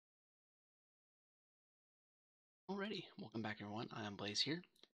Alrighty, welcome back everyone. I am Blaze here.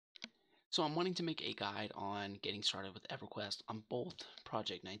 So I'm wanting to make a guide on getting started with EverQuest on both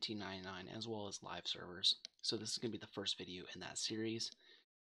Project 1999 as well as live servers. So this is going to be the first video in that series.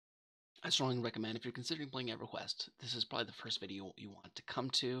 I strongly recommend if you're considering playing EverQuest, this is probably the first video you want to come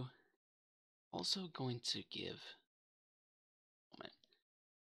to. Also going to give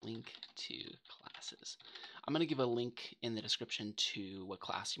link to classes. I'm going to give a link in the description to what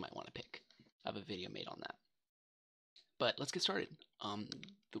class you might want to pick. I have a video made on that. But let's get started.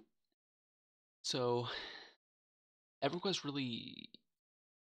 So EverQuest really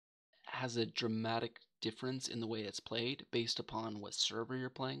has a dramatic difference in the way it's played based upon what server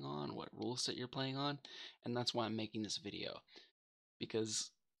you're playing on, what rule set you're playing on, and that's why I'm making this video. Because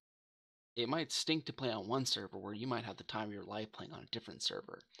it might stink to play on one server where you might have the time of your life playing on a different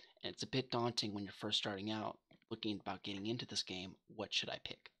server. And it's a bit daunting when you're first starting out, looking about getting into this game, what should I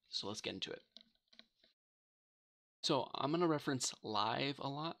pick? So let's get into it. So I'm going to reference live a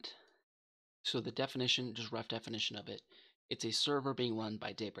lot. So the definition, just rough definition of it, it's a server being run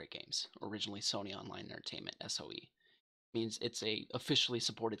by Daybreak Games, originally Sony Online Entertainment, SOE. Means it's a officially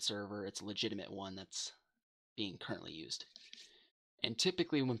supported server, it's a legitimate one that's being currently used. And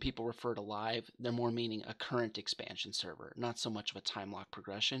typically when people refer to live, they're more meaning a current expansion server, not so much of a time lock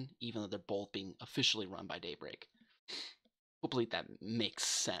progression, even though they're both being officially run by Daybreak. Hopefully that makes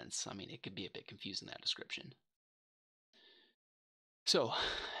sense. I mean, it could be a bit confusing, that description. So,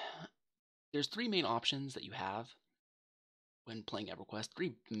 there's three main options that you have when playing EverQuest,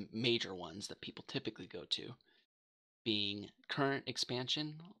 three major ones that people typically go to, being current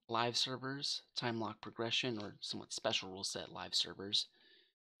expansion, live servers, time lock progression, or somewhat special rule set live servers,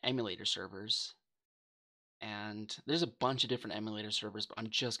 emulator servers, and there's a bunch of different emulator servers, but I'm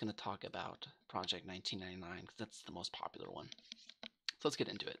just going to talk about Project 1999 because that's the most popular one. So let's get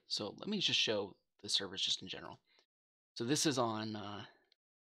into it. So let me just show the servers just in general. So this is on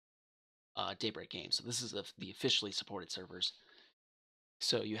Daybreak Games. So this is the officially supported servers.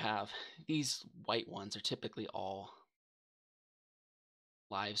 So you have these white ones are typically all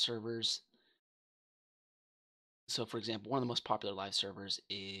live servers. So for example, one of the most popular live servers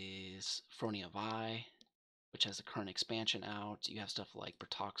is Fronia Vi, which has a current expansion out. You have stuff like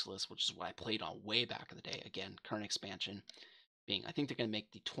Bertoxilus, which is what I played on way back in the day. Again, current expansion being, I think they're going to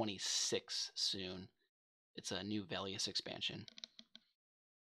make the 26 soon. It's a new Velius expansion.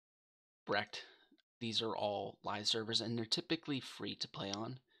 Brecht. These are all live servers, and they're typically free to play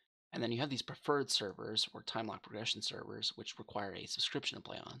on. And then you have these preferred servers, or time lock progression servers, which require a subscription to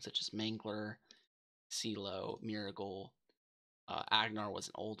play on, such as Mangler, CeeLo, Miracle. Agnar was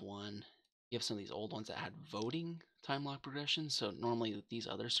an old one. You have some of these old ones that had voting time lock progression. So normally with these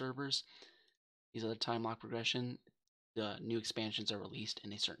other servers, these other time lock progression, the new expansions are released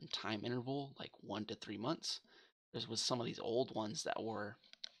in a certain time interval, like 1 to 3 months. There was some of these old ones that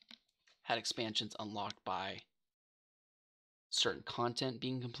had expansions unlocked by certain content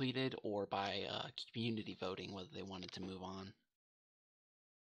being completed or by community voting, whether they wanted to move on.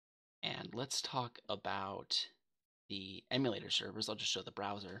 And let's talk about the emulator servers. I'll just show the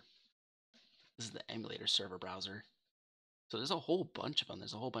browser. This is the emulator server browser. So there's a whole bunch of them.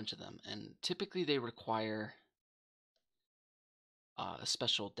 There's a whole bunch of them. And typically they require a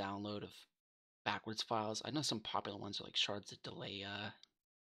special download of backwards files. I know some popular ones are like Shards of Delaya,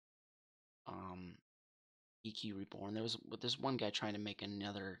 EQ Reborn. There's one guy trying to make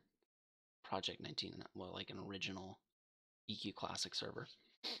another Project 19, well, like an original EQ Classic server.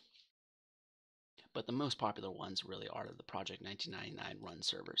 But the most popular ones really are the Project 1999 run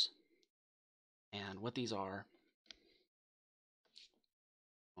servers. And what these are,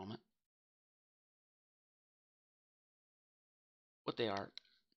 what they are,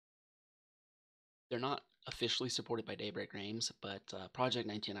 they're not officially supported by Daybreak Games, but Project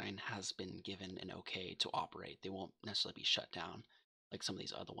 99 has been given an okay to operate. They won't necessarily be shut down like some of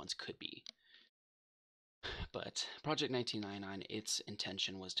these other ones could be. But Project 1999, its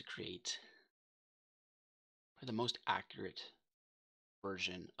intention was to create the most accurate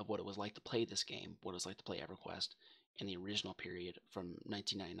version of what it was like to play this game, what it was like to play EverQuest in the original period from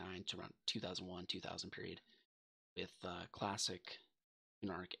 1999 to around 2001, 2000 period with Classic,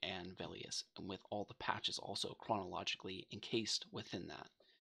 Monarch, and Velius, and with all the patches also chronologically encased within that.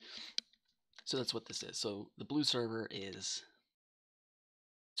 So that's what this is. So the blue server is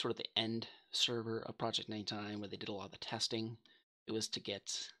sort of the end server of Project 99 where they did a lot of the testing.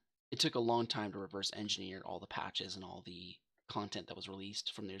 It took a long time to reverse engineer all the patches and all the content that was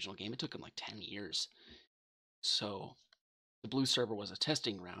released from the original game. It took them like 10 years. So the blue server was a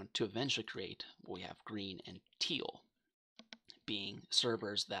testing ground to eventually create what we have green and teal, being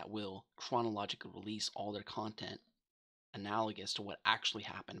servers that will chronologically release all their content analogous to what actually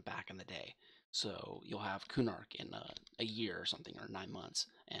happened back in the day. So you'll have Kunark in a year or something, or 9 months,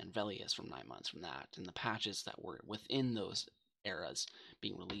 and Velius from 9 months from that, and the patches that were within those eras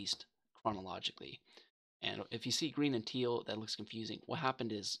being released chronologically. And if you see green and teal, that looks confusing. What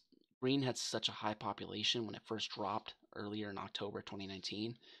happened is green had such a high population when it first dropped earlier in October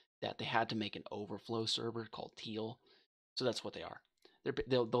 2019 that they had to make an overflow server called Teal. So that's what they are.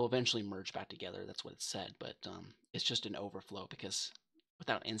 They'll eventually merge back together. That's what it said, but it's just an overflow because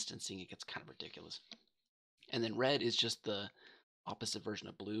without instancing, it gets kind of ridiculous. And then red is just the opposite version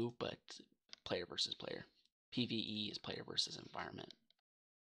of blue, but player versus player. PvE is player versus environment.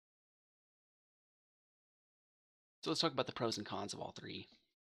 So let's talk about the pros and cons of all three.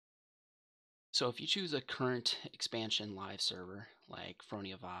 So if you choose a current expansion live server like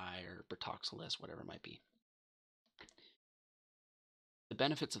Fronia Vi or Bertoxalis, whatever it might be, the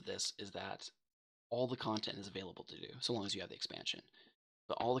benefits of this is that all the content is available to do, so long as you have the expansion.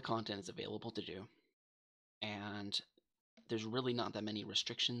 But all the content is available to do, and there's really not that many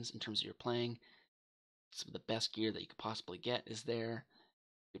restrictions in terms of your playing. Some of the best gear that you could possibly get is there.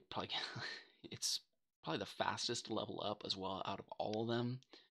 You'd probably get, it's probably the fastest to level up as well out of all of them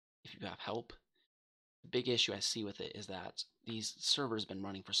if you have help. The big issue I see with it is that these servers have been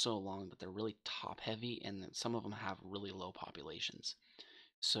running for so long that they're really top heavy, and some of them have really low populations.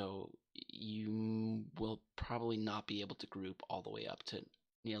 So you will probably not be able to group all the way up to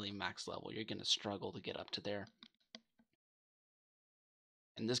nearly max level. You're going to struggle to get up to there.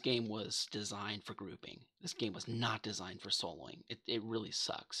 And this game was designed for grouping. This game was not designed for soloing. It really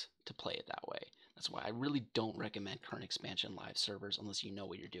sucks to play it that way. That's why I really don't recommend current expansion live servers unless you know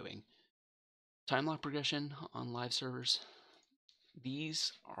what you're doing. Time lock progression on live servers.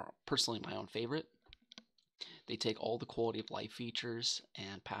 These are personally my own favorite. They take all the quality of life features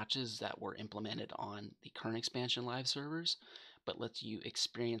and patches that were implemented on the current expansion live servers, but lets you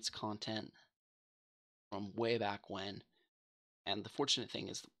experience content from way back when. And the fortunate thing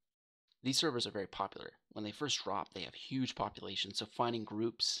is these servers are very popular. When they first drop, they have huge populations, so finding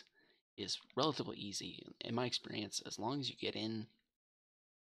groups is relatively easy. In my experience, as long as you get in,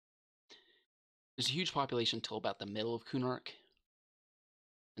 there's a huge population until about the middle of Kunark,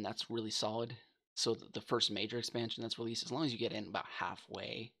 and that's really solid. So the first major expansion that's released, as long as you get in about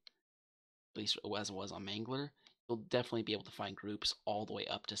halfway, at least as it was on Mangler, you'll definitely be able to find groups all the way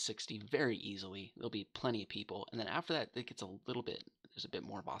up to 60 very easily. There'll be plenty of people, and then after that, it gets a little bit, there's a bit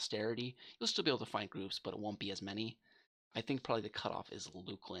more of austerity. You'll still be able to find groups, but it won't be as many. I think probably the cutoff is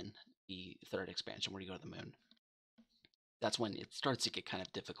Luklin, the third expansion, where you go to the moon. That's when it starts to get kind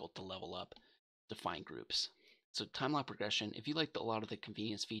of difficult to level up to find groups. So time lock progression, if you like a lot of the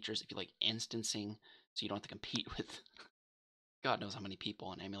convenience features, if you like instancing, so you don't have to compete with God knows how many people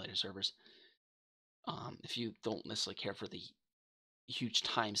on emulator servers, if you don't necessarily care for the huge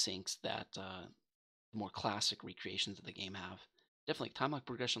time sinks that more classic recreations of the game have, definitely time lock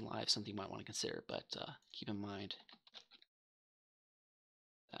progression live, something you might want to consider, but keep in mind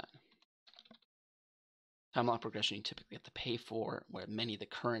that time lock progression you typically have to pay for, where many of the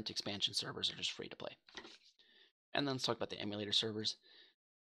current expansion servers are just free to play. And then let's talk about the emulator servers.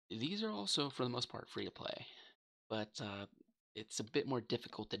 These are also, for the most part, free to play, but it's a bit more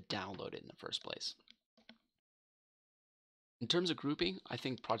difficult to download it in the first place. In terms of grouping, I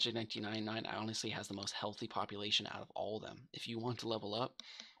think Project 1999 honestly has the most healthy population out of all of them. If you want to level up,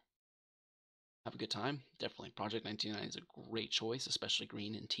 have a good time, definitely Project 1999 is a great choice, especially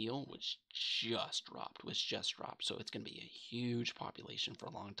green and teal, which just dropped. So it's going to be a huge population for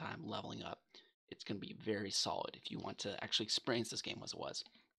a long time leveling up. It's going to be very solid if you want to actually experience this game as it was.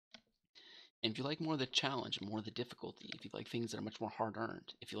 And if you like more of the challenge, more of the difficulty, if you like things that are much more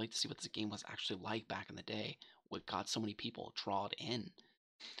hard-earned, if you like to see what this game was actually like back in the day, what got so many people drawed in,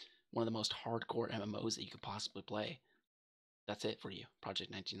 one of the most hardcore MMOs that you could possibly play, that's it for you.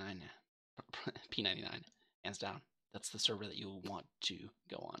 Project 99, P99, hands down. That's the server that you'll want to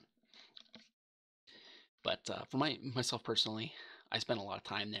go on. But for myself personally, I spent a lot of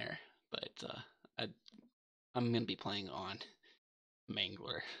time there, but I'm going to be playing on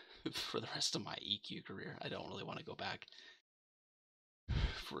Mangler for the rest of my EQ career. I don't really want to go back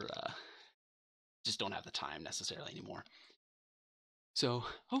for just don't have the time necessarily anymore. So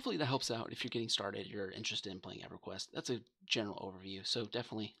hopefully that helps out if you're getting started, you're interested in playing EverQuest. That's a general overview. So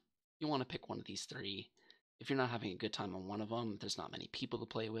definitely you want to pick one of these three. If you're not having a good time on one of them, there's not many people to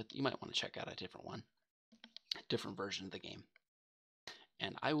play with, you might want to check out a different one, a different version of the game.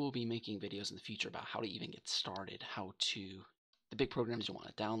 And I will be making videos in the future about how to even get started, the big programs you want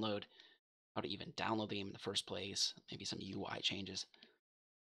to download, how to even download the game in the first place, maybe some UI changes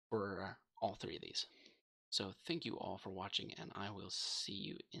for all three of these. So thank you all for watching, and I will see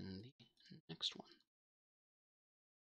you in the